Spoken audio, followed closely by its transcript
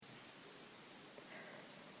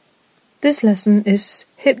This lesson is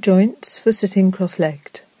hip joints for sitting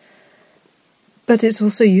cross-legged, but it's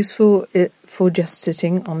also useful for just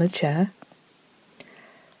sitting on a chair.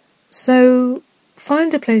 So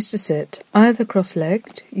find a place to sit, either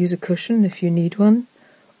cross-legged, use a cushion if you need one,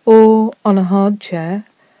 or on a hard chair,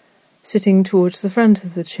 sitting towards the front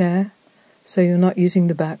of the chair, so you're not using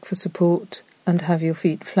the back for support, and have your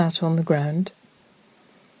feet flat on the ground.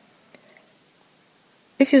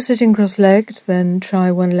 If you're sitting cross-legged, then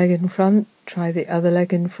try one leg in front, try the other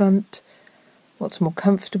leg in front. What's more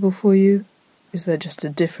comfortable for you? Is there just a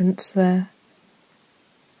difference there?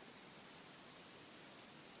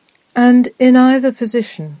 And in either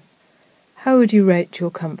position, how would you rate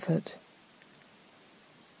your comfort?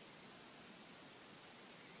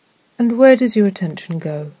 And where does your attention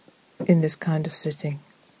go in this kind of sitting?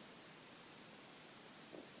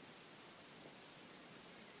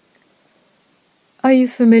 Are you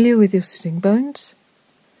familiar with your sitting bones?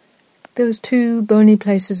 Those two bony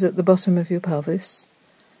places at the bottom of your pelvis.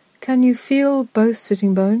 Can you feel both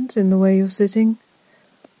sitting bones in the way you're sitting?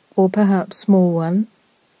 Or perhaps more one?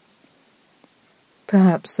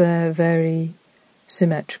 Perhaps they're very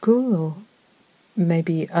symmetrical or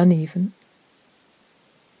maybe uneven.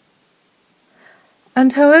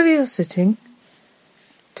 And however you're sitting,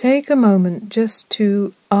 take a moment just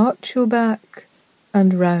to arch your back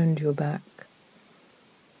and round your back.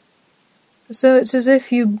 So it's as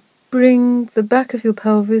if you bring the back of your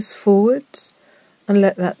pelvis forwards and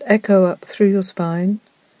let that echo up through your spine,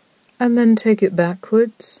 and then take it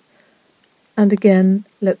backwards, and again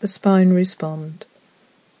let the spine respond.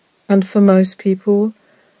 And for most people,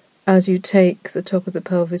 as you take the top of the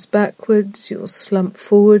pelvis backwards, you'll slump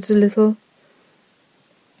forwards a little,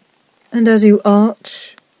 and as you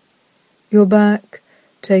arch your back,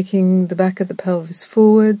 taking the back of the pelvis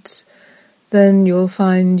forwards, then you'll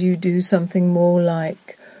find you do something more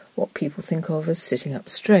like what people think of as sitting up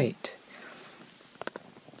straight.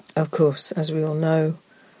 Of course, as we all know,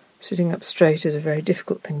 sitting up straight is a very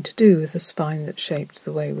difficult thing to do with a spine that's shaped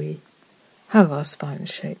the way we have our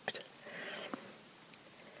spines shaped.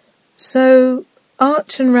 So,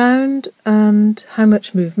 arch and round, and how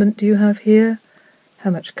much movement do you have here? How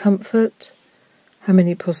much comfort? How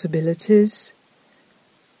many possibilities?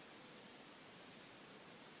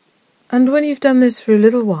 And when you've done this for a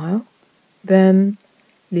little while, then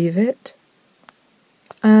leave it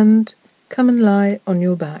and come and lie on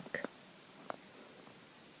your back.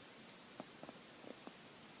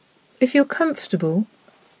 If you're comfortable,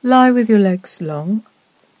 lie with your legs long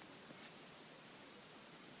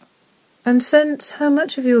and sense how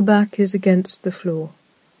much of your back is against the floor.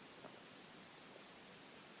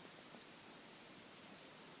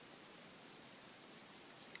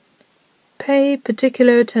 Pay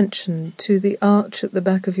particular attention to the arch at the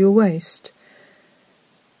back of your waist.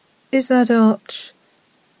 Is that arch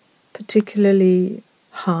particularly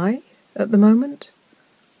high at the moment?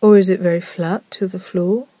 Or is it very flat to the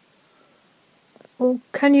floor? Or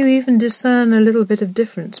can you even discern a little bit of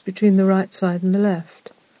difference between the right side and the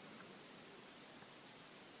left?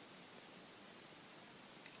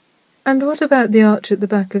 And what about the arch at the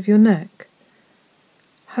back of your neck?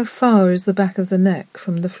 How far is the back of the neck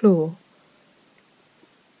from the floor?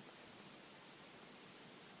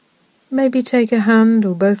 Maybe take a hand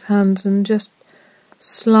or both hands and just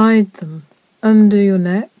slide them under your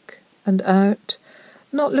neck and out,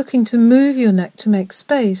 not looking to move your neck to make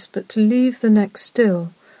space, but to leave the neck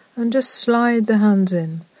still and just slide the hands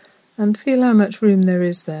in and feel how much room there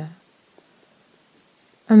is there.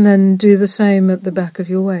 And then do the same at the back of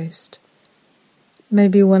your waist.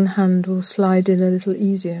 Maybe one hand will slide in a little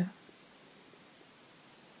easier.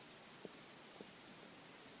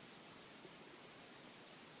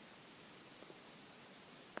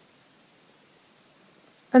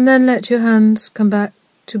 And then let your hands come back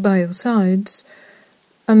to by your sides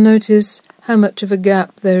and notice how much of a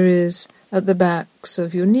gap there is at the backs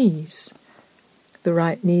of your knees. The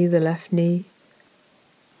right knee, the left knee.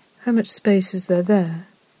 How much space is there there?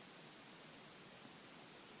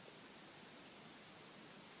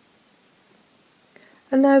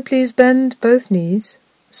 And now please bend both knees,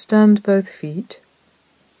 stand both feet.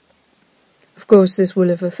 Of course, this will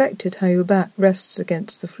have affected how your back rests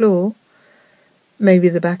against the floor. Maybe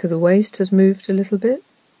the back of the waist has moved a little bit.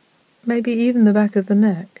 Maybe even the back of the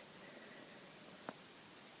neck.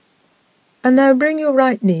 And now bring your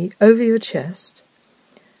right knee over your chest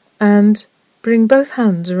and bring both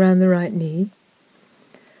hands around the right knee.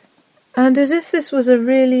 And as if this was a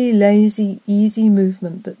really lazy, easy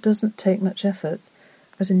movement that doesn't take much effort,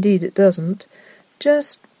 as indeed it doesn't,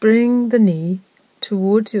 just bring the knee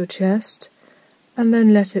towards your chest and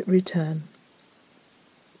then let it return.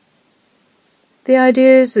 The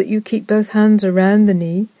idea is that you keep both hands around the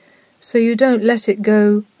knee, so you don't let it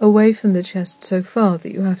go away from the chest so far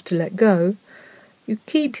that you have to let go. You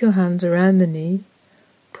keep your hands around the knee,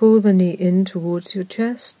 pull the knee in towards your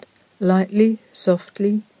chest, lightly,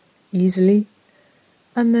 softly, easily,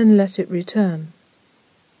 and then let it return.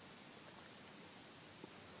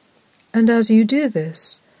 And as you do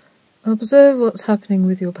this, observe what's happening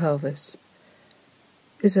with your pelvis.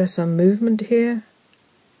 Is there some movement here?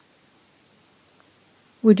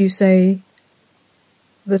 Would you say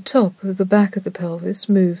the top of the back of the pelvis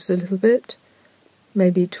moves a little bit?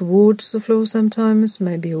 Maybe towards the floor sometimes,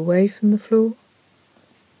 maybe away from the floor?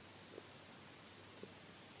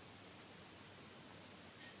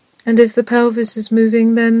 And if the pelvis is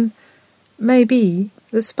moving, then maybe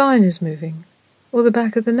the spine is moving, or the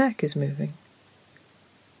back of the neck is moving.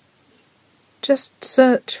 Just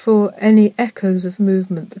search for any echoes of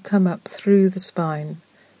movement that come up through the spine.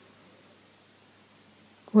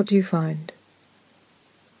 What do you find?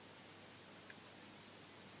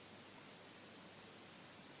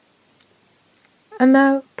 And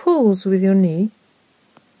now pause with your knee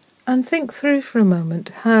and think through for a moment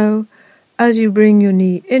how, as you bring your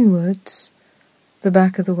knee inwards, the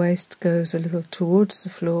back of the waist goes a little towards the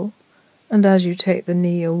floor, and as you take the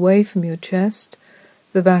knee away from your chest,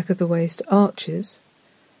 the back of the waist arches,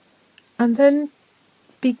 and then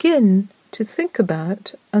begin to think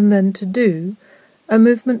about and then to do a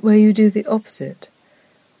movement where you do the opposite.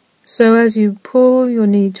 So as you pull your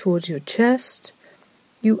knee towards your chest,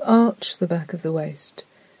 you arch the back of the waist.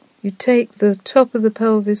 You take the top of the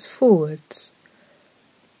pelvis forwards,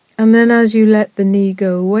 and then as you let the knee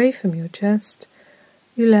go away from your chest,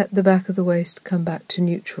 you let the back of the waist come back to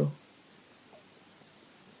neutral.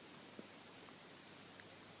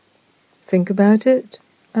 Think about it,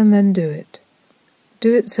 and then do it.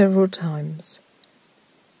 Do it several times.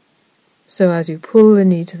 So as you pull the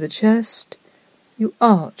knee to the chest, you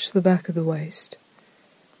arch the back of the waist.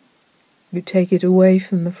 You take it away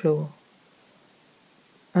from the floor.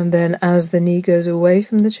 And then as the knee goes away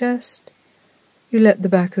from the chest, you let the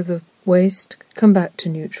back of the waist come back to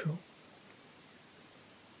neutral.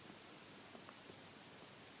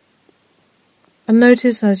 And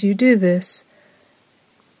notice as you do this,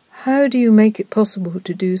 how do you make it possible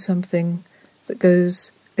to do something that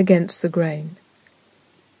goes against the grain?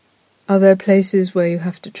 Are there places where you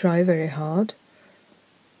have to try very hard?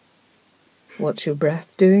 What's your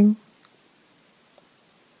breath doing?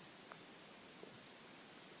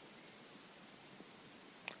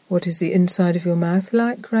 What is the inside of your mouth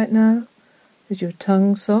like right now? Is your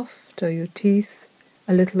tongue soft? Are your teeth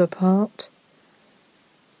a little apart?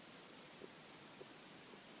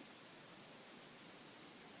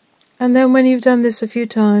 And then when you've done this a few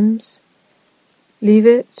times, leave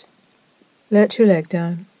it, let your leg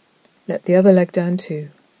down, let the other leg down too,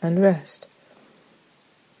 and rest.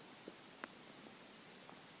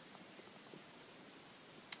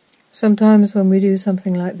 Sometimes when we do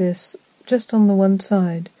something like this, just on the one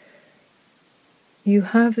side, you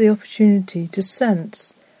have the opportunity to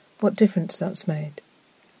sense what difference that's made.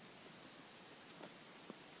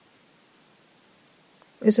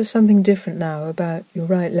 Is there something different now about your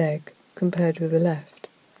right leg compared with the left?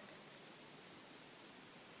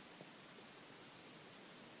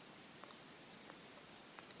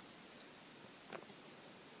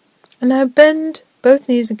 And now bend both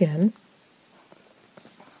knees again,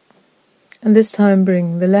 and this time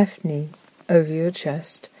bring the left knee over your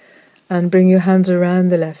chest and bring your hands around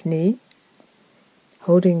the left knee,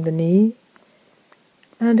 holding the knee,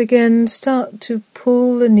 and again start to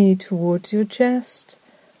pull the knee towards your chest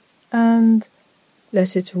and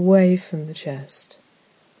let it away from the chest.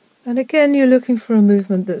 And again you're looking for a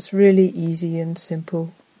movement that's really easy and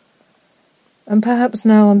simple. And perhaps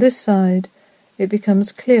now on this side it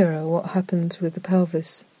becomes clearer what happens with the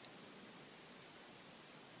pelvis.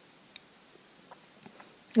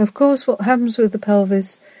 Of course, what happens with the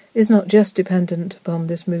pelvis is not just dependent upon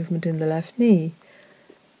this movement in the left knee.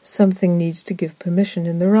 Something needs to give permission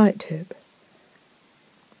in the right hip.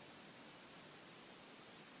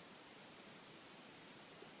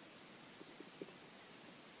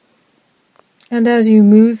 And as you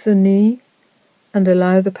move the knee and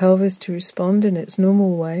allow the pelvis to respond in its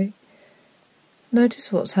normal way,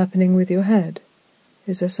 notice what's happening with your head.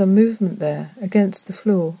 Is there some movement there against the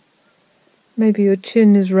floor? Maybe your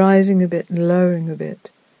chin is rising a bit and lowering a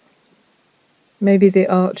bit. Maybe the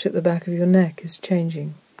arch at the back of your neck is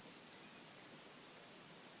changing.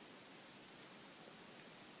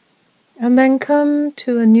 And then come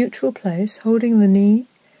to a neutral place, holding the knee,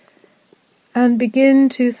 and begin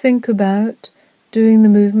to think about doing the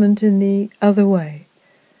movement in the other way.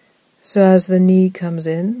 So as the knee comes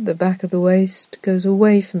in, the back of the waist goes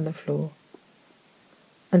away from the floor.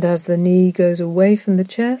 And as the knee goes away from the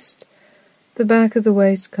chest, the back of the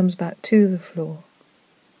waist comes back to the floor.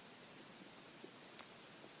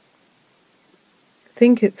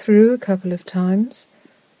 Think it through a couple of times.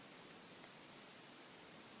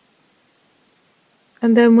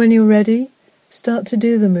 And then when you're ready, start to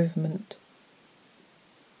do the movement.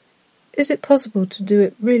 Is it possible to do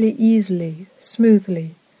it really easily,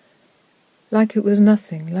 smoothly, like it was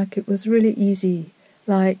nothing, like it was really easy,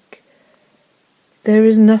 like there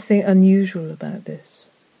is nothing unusual about this?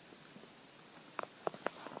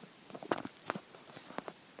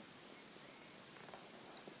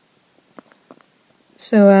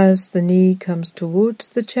 So as the knee comes towards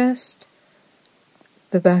the chest,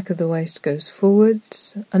 the back of the waist goes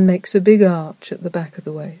forwards and makes a big arch at the back of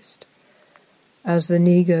the waist. As the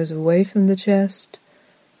knee goes away from the chest,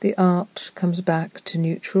 the arch comes back to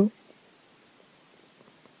neutral.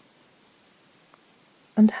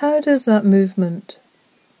 And how does that movement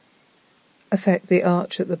affect the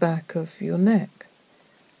arch at the back of your neck?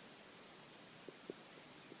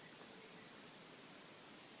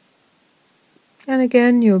 And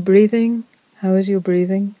again, your breathing. How is your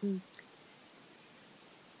breathing?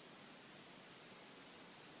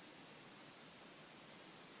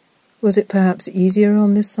 Was it perhaps easier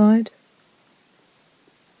on this side?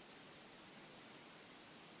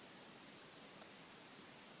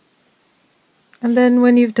 And then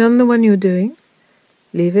when you've done the one you're doing,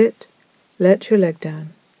 leave it, let your leg down,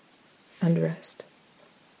 and rest.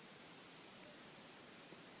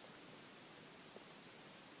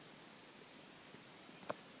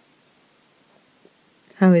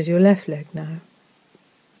 How is your left leg now?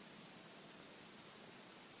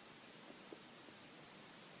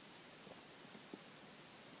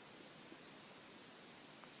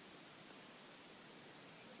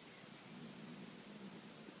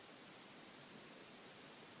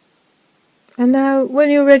 And now,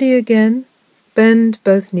 when you're ready again, bend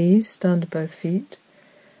both knees, stand to both feet,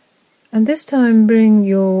 and this time bring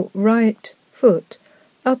your right foot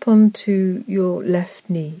up onto your left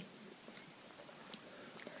knee.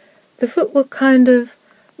 The foot will kind of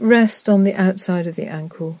rest on the outside of the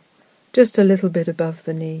ankle, just a little bit above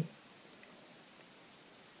the knee.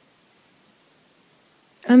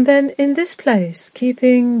 And then in this place,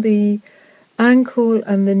 keeping the ankle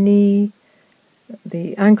and the knee,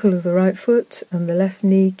 the ankle of the right foot and the left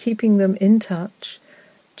knee, keeping them in touch,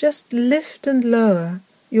 just lift and lower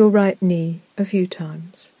your right knee a few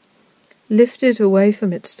times. Lift it away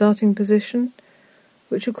from its starting position,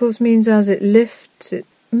 which of course means as it lifts, it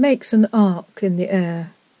makes an arc in the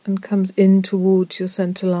air and comes in towards your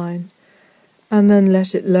centre line, and then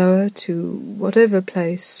let it lower to whatever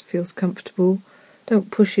place feels comfortable.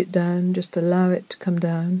 Don't push it down, just allow it to come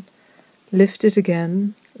down. Lift it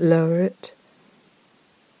again, lower it.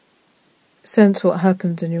 Sense what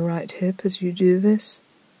happens in your right hip as you do this.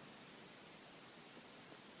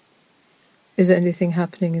 Is there anything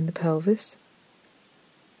happening in the pelvis?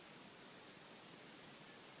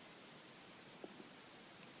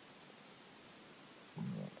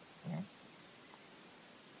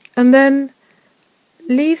 And then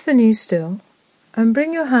leave the knee still and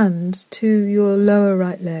bring your hands to your lower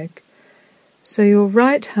right leg. So your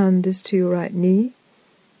right hand is to your right knee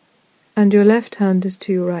and your left hand is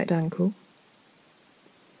to your right ankle.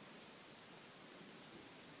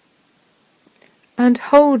 And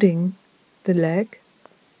holding the leg,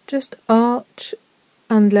 just arch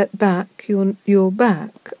and let back your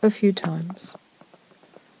back a few times.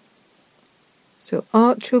 So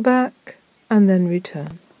arch your back and then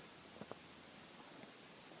return.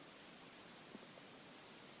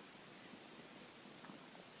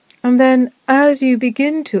 And then as you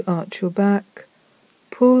begin to arch your back,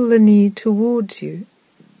 pull the knee towards you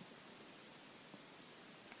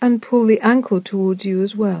and pull the ankle towards you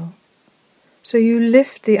as well. So you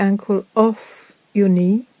lift the ankle off your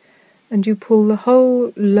knee and you pull the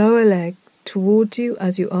whole lower leg towards you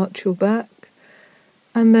as you arch your back,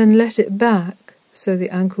 and then let it back so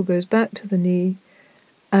the ankle goes back to the knee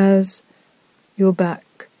as your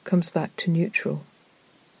back comes back to neutral.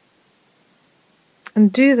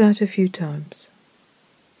 And do that a few times.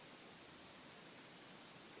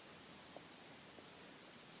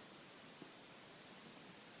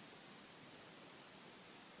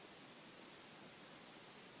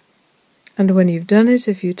 And when you've done it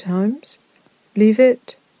a few times, leave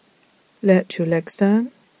it, let your legs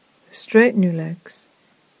down, straighten your legs,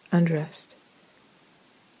 and rest.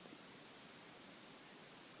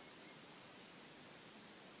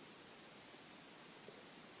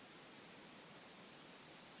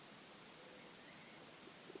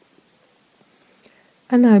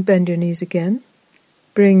 And now bend your knees again.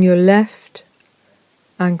 Bring your left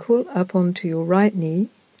ankle up onto your right knee.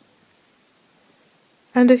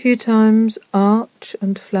 And a few times arch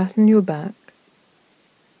and flatten your back.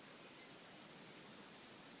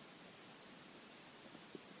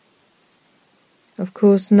 Of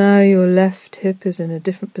course, now your left hip is in a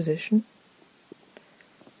different position.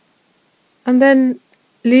 And then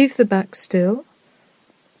leave the back still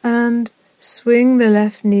and swing the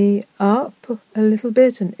left knee up a little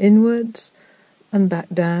bit and inwards and back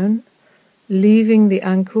down, leaving the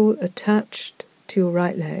ankle attached to your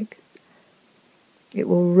right leg. It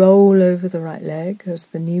will roll over the right leg as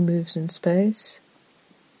the knee moves in space.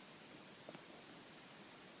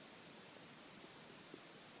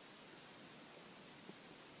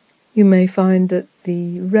 You may find that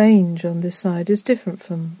the range on this side is different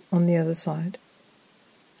from on the other side.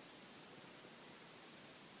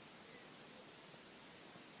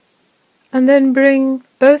 And then bring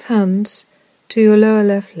both hands to your lower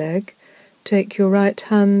left leg. Take your right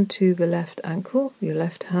hand to the left ankle, your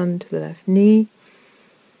left hand to the left knee.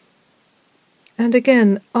 And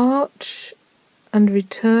again, arch and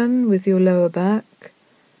return with your lower back.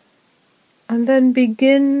 And then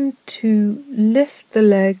begin to lift the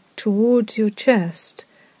leg towards your chest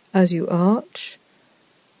as you arch,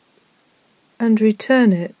 and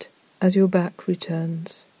return it as your back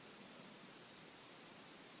returns.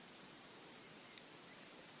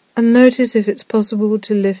 And notice if it's possible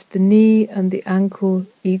to lift the knee and the ankle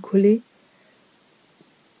equally.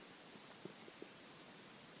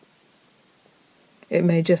 It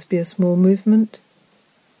may just be a small movement.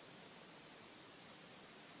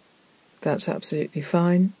 That's absolutely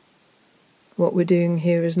fine. What we're doing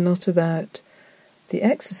here is not about the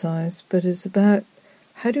exercise, but it's about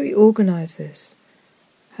how do we organise this?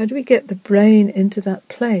 How do we get the brain into that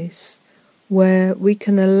place where we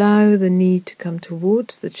can allow the knee to come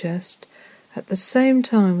towards the chest at the same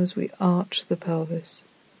time as we arch the pelvis?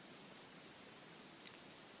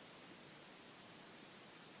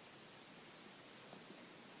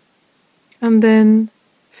 And then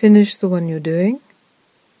finish the one you're doing.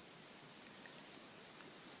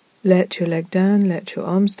 Let your leg down, let your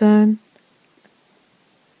arms down,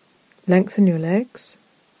 lengthen your legs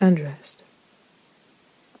and rest.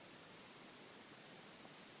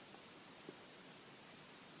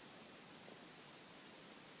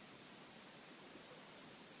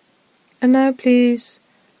 And now please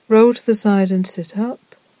roll to the side and sit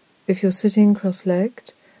up. If you're sitting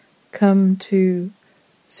cross-legged, come to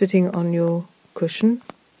sitting on your cushion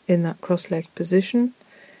in that cross-legged position.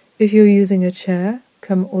 If you're using a chair,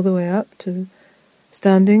 come all the way up to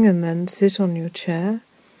standing and then sit on your chair.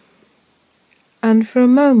 And for a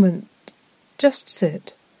moment, just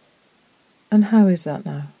sit. And how is that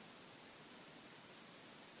now?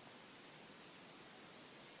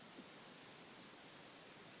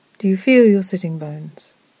 Do you feel your sitting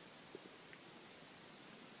bones?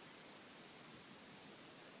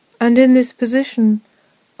 And in this position,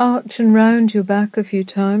 arch and round your back a few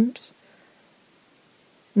times,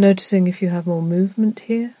 noticing if you have more movement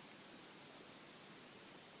here.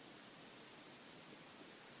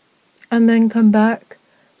 And then come back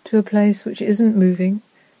to a place which isn't moving,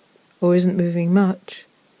 or isn't moving much,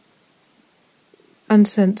 and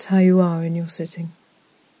sense how you are in your sitting.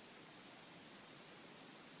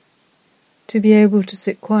 To be able to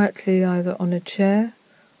sit quietly either on a chair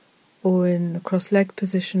or in the cross-legged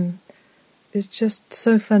position is just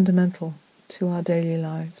so fundamental to our daily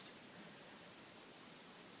lives.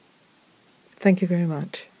 Thank you very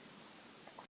much.